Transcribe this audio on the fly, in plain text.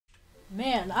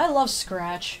Man, I love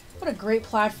Scratch. What a great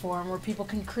platform where people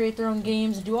can create their own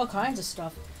games and do all kinds of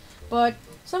stuff. But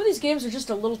some of these games are just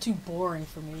a little too boring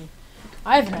for me.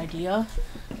 I have an idea.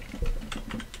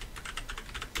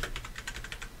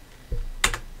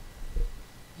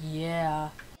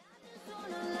 Yeah.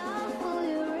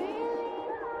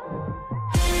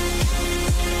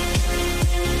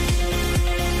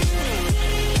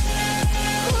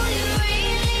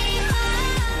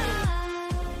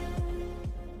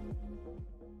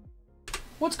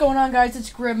 What's going on, guys? It's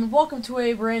Grim, and welcome to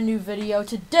a brand new video.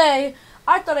 Today,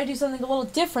 I thought I'd do something a little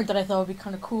different that I thought would be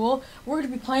kind of cool. We're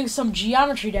going to be playing some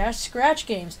Geometry Dash Scratch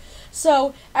games.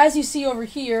 So, as you see over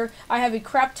here, I have a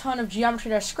crap ton of Geometry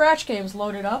Dash Scratch games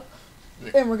loaded up,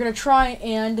 and we're going to try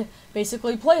and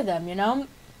basically play them, you know?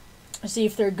 See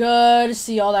if they're good,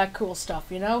 see all that cool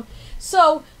stuff, you know?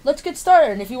 So, let's get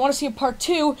started. And if you want to see a part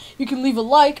 2, you can leave a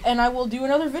like, and I will do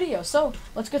another video. So,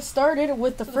 let's get started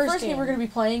with the first game we're going to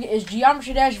be playing is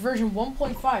Geometry Dash version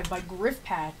 1.5 by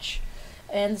Griffpatch.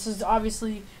 And this is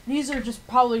obviously, these are just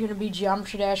probably going to be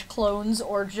Geometry Dash clones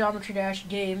or Geometry Dash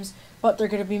games, but they're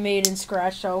going to be made in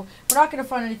Scratch, so we're not going to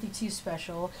find anything too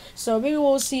special. So, maybe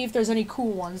we'll see if there's any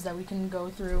cool ones that we can go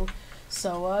through.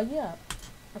 So, yeah.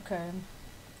 Okay.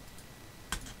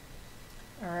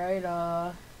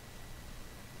 Alright,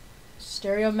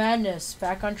 Stereo Madness,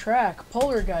 back on track.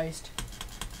 Polargeist.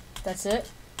 That's it?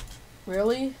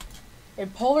 Really?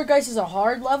 And Polargeist is a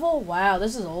hard level? Wow,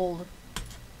 this is old.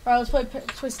 Alright, let's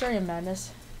play Stereo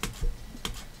Madness.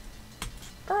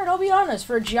 Alright, I'll be honest.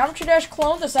 For a Geometry Dash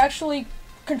clone, this actually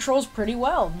controls pretty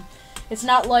well. It's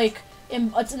not like,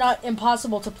 it's not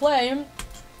impossible to play, and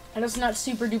it's not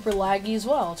super duper laggy as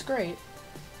well. It's great.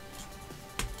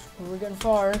 We're getting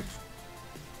far.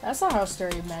 That's not how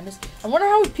Stereo Madness. I wonder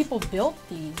how people built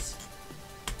these.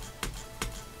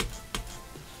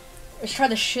 Let's try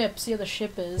the ship, see how the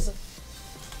ship is.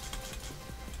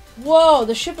 Whoa,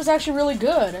 the ship is actually really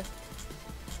good.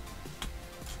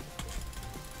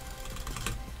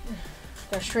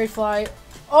 Got a straight fly.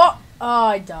 Oh,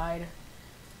 I died.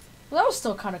 Well, that was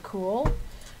still kind of cool.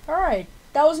 Alright,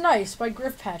 that was nice by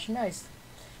Griffpatch, nice.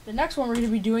 The next one we're going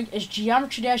to be doing is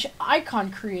Geometry Dash Icon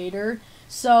Creator.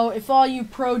 So, if all you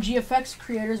pro GFX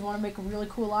creators want to make a really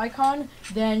cool icon,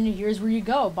 then here's where you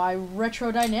go, by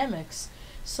Retro Dynamics.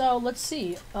 So, let's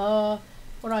see. What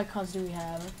icons do we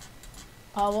have?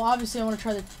 Well, obviously I want to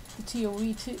try the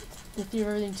TOE 2, the Theory of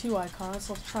Everything 2 icon,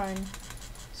 so let's try and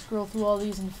scroll through all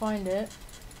these and find it.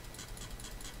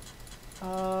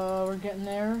 We're getting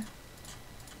there.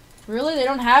 Really? They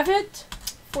don't have it?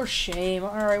 For shame.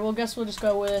 Alright, well, guess we'll just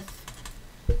go with,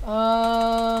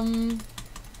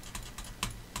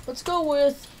 let's go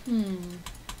with,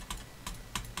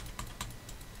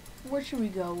 where should we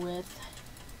go with?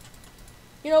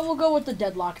 You know, we'll go with the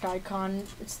deadlocked icon.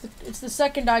 It's the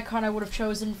second icon I would have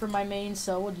chosen for my main,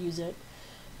 so we'll use it.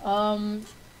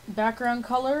 Background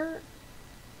color.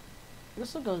 I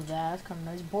guess we'll go with that. That's kind of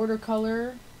nice. Border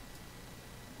color.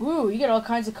 Ooh, you get all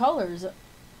kinds of colors.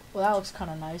 Well, that looks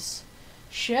kind of nice.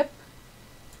 Ship.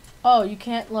 Oh, you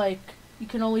can't, like, you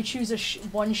can only choose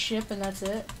one ship and that's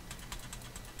it.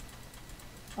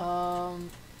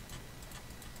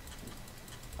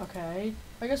 Okay.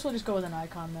 I guess we'll just go with an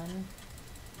icon then.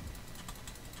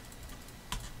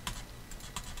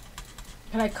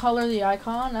 Can I color the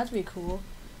icon? That'd be cool.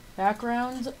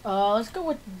 Background. Let's go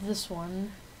with this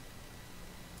one.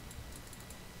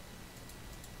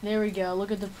 There we go.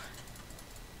 Look at the...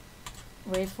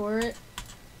 Wait for it.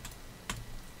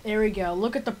 There we go.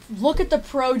 Look at the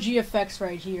Pro GFX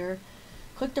right here.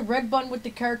 Click the red button with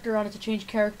the character on it to change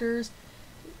characters.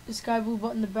 The sky blue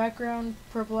button in the background.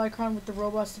 Purple icon with the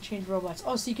robots to change robots.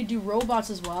 Oh, so you can do robots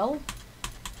as well?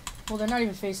 Well, they're not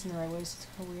even facing the right way, so it's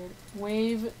kind of weird.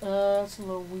 Wave, that's a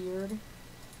little weird.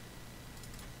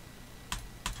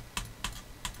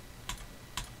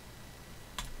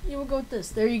 Yeah, we'll go with this.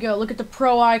 There you go. Look at the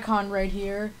Pro icon right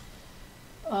here.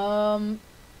 Yeah,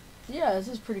 this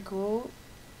is pretty cool.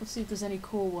 Let's see if there's any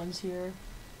cool ones here.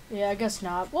 Yeah, I guess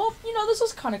not. Well, you know, this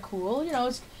is kind of cool. You know,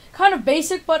 it's kind of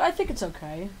basic, but I think it's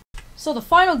okay. So the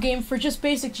final game for just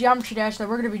basic Geometry Dash that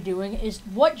we're going to be doing is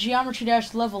What Geometry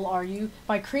Dash Level Are You?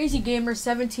 By Crazy Gamer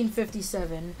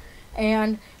 1757.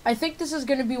 And I think this is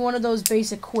going to be one of those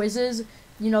basic quizzes,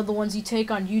 you know, the ones you take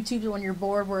on YouTube when you're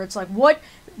bored, where it's like, what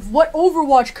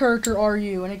Overwatch character are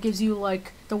you? And it gives you,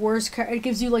 like, the worst, it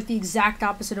gives you, like, the exact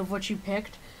opposite of what you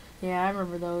picked. Yeah, I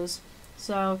remember those.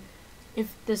 So,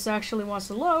 if this actually wants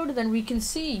to load, then we can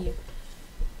see.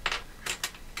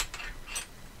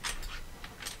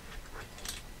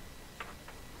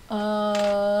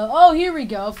 Oh, here we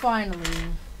go, finally.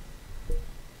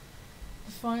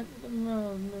 find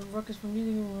ruckus from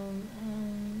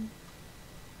using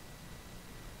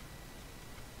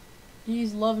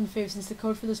use love and faith since the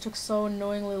code for this took so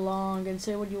annoyingly long. And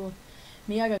say what you want.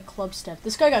 Me, I got club step.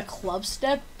 This guy got club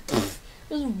step. This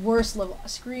is worst level.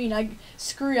 Screw.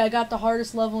 I got the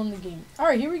hardest level in the game. All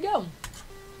right, here we go.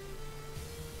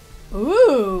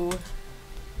 Ooh.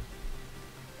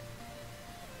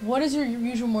 What is your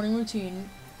usual morning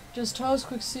routine? Just toast,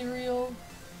 quick cereal.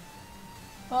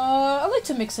 I like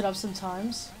to mix it up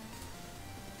sometimes.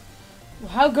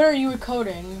 How good are you at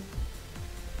coding?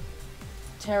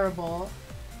 Terrible.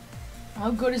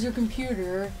 How good is your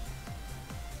computer?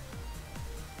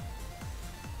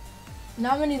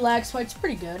 Not many lag spikes,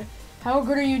 pretty good. How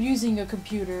good are you using a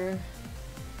computer?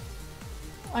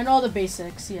 I know all the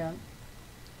basics, yeah.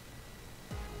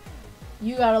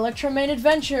 You got Electromain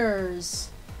Adventures!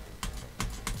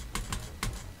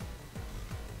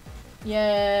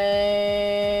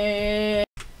 Yay!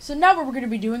 So now what we're going to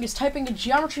be doing is typing a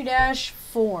Geometry Dash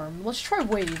form. Let's try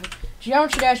Wave.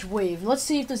 Geometry Dash Wave. Let's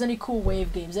see if there's any cool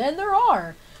Wave games. And there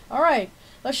are! Alright,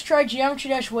 let's try Geometry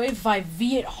Dash Wave by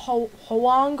Viet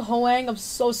Hoang. I'm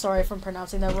so sorry if I'm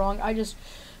pronouncing that wrong.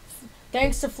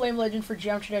 Thanks to Flame Legend for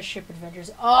Geometry Dash Ship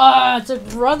Adventures. Ah, it's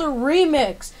another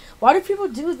remix! Why do people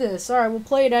do this? Alright, we'll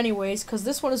play it anyways, because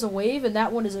this one is a wave and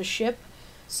that one is a ship.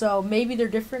 So maybe they're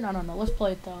different. I don't know. Let's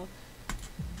play it though.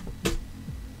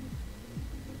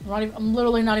 I'm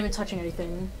literally not even touching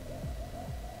anything.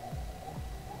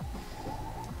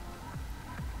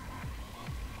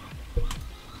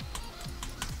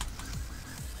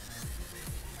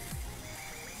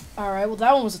 Alright, well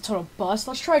that one was a total bust.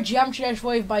 Let's try Geometry Dash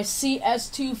Wave by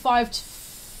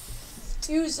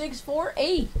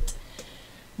CS252648.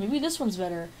 Maybe this one's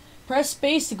better. Press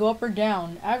space to go up or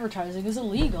down. Advertising is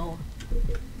illegal.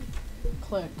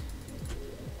 Click.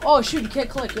 Oh shoot, you can't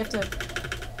click. You have to...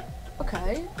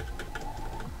 Okay.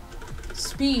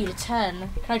 Speed 10.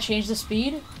 Can I change the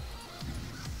speed?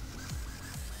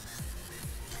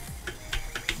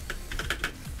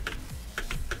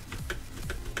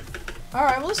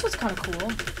 Alright, well this one's kind of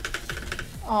cool.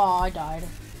 Oh, I died.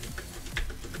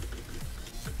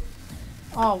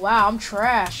 Oh wow, I'm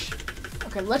trash.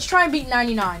 Okay, let's try and beat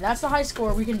 99. That's the high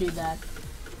score. We can do that.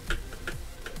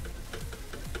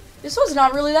 This one's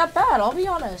not really that bad, I'll be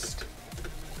honest.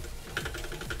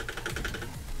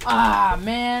 Ah,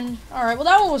 man. Alright, well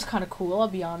that one was kind of cool, I'll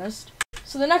be honest.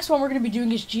 So the next one we're going to be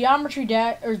doing is Geometry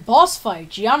Dash, or Boss Fight,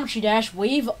 Geometry Dash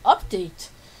Wave Update.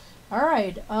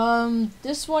 Alright,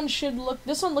 this one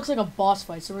looks like a boss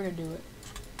fight, so we're going to do it.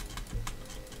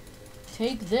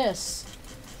 Take this.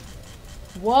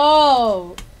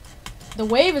 Whoa! The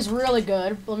wave is really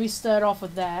good. Let me start off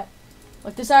with that.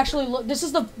 Like, this actually this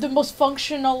is the most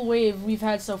functional wave we've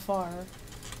had so far.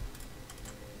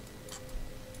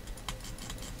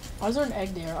 Why is there an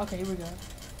egg there? Okay, here we go.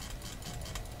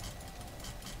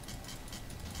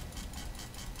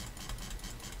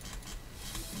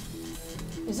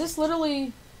 Is this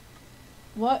literally...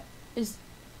 What is...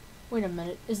 Wait a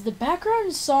minute. Is the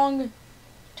background song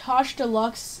Tosh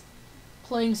Deluxe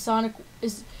playing Sonic...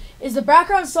 Is the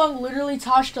background song literally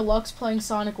Tosh Deluxe playing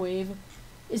Sonic Wave?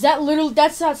 Is that literally...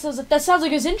 That sounds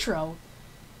like his intro.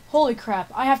 Holy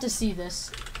crap. I have to see this.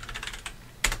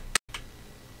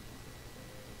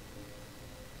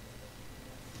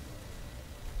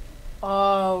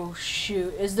 Oh,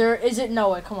 shoot. Is it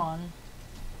Noah? Come on.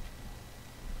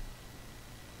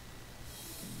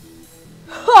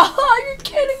 You're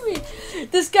kidding me!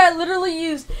 This guy literally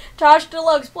used Tosh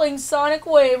Deluxe playing Sonic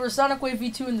Wave, or Sonic Wave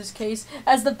V2 in this case,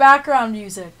 as the background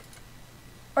music.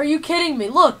 Are you kidding me?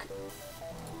 Look!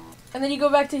 And then you go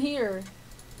back to here.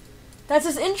 That's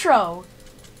his intro!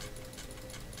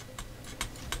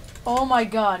 Oh my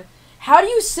god. How do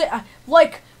you say...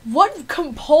 Like, what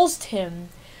compulsed him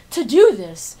to do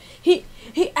this? He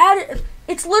added...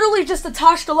 It's literally just a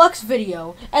Tosh Deluxe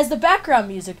video as the background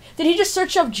music. Did he just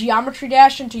search up Geometry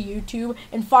Dash into YouTube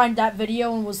and find that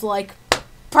video and was like,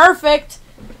 perfect?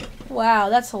 Wow,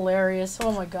 that's hilarious.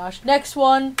 Oh my gosh. Next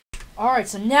one. Alright,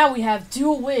 so now we have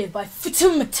Dual Wave by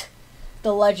Fitimt,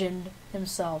 the legend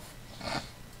himself.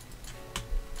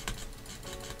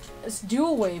 It's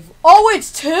Dual Wave. Oh,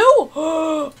 it's two?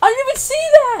 I didn't even see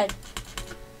that!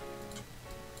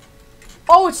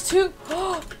 Oh, it's two.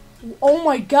 Oh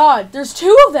my god, there's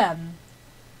two of them!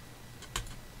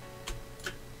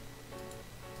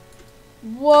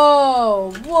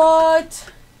 Whoa,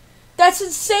 what? That's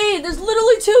insane! There's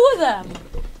literally two of them!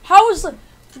 How is the...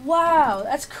 Wow,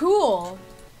 that's cool.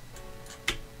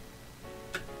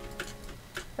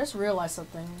 I just realized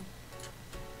something.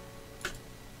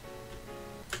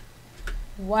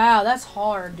 Wow, that's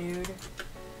hard, dude.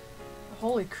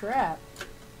 Holy crap.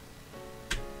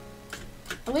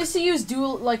 At least he used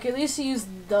at least he used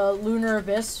the Lunar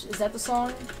Abyss. Is that the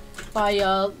song? By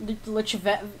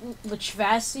Lichvasi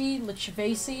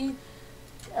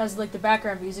as like the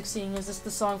background music, seeing as this the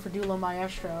song for Duelo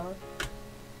Maestro.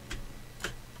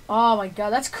 Oh my god,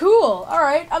 that's cool!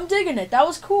 Alright, I'm digging it. That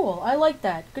was cool. I like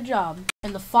that. Good job.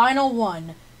 And the final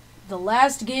one. The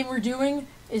last game we're doing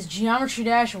is Geometry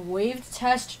Dash Wave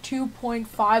Test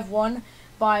 2.51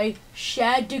 by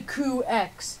Shaddeku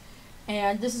X.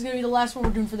 And this is going to be the last one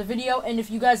we're doing for the video. And if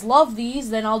you guys love these,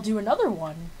 then I'll do another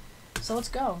one. So let's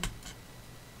go.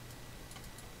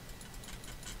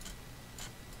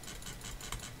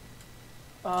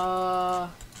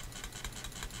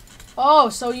 Oh,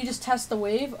 so you just test the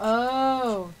wave?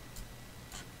 Oh.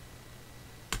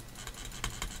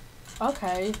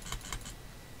 Okay.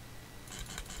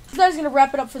 That is going to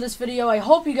wrap it up for this video. I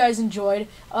hope you guys enjoyed.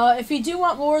 If you do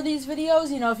want more of these videos,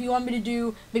 you know, if you want me to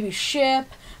do maybe ship,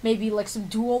 maybe like some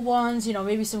dual ones, you know,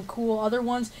 maybe some cool other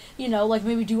ones, you know, like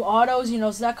maybe do autos, you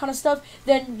know, so that kind of stuff,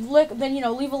 then you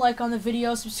know, leave a like on the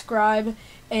video, subscribe,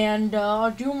 and I'll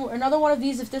do another one of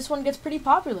these if this one gets pretty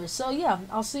popular. So yeah,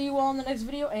 I'll see you all in the next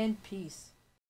video, and peace.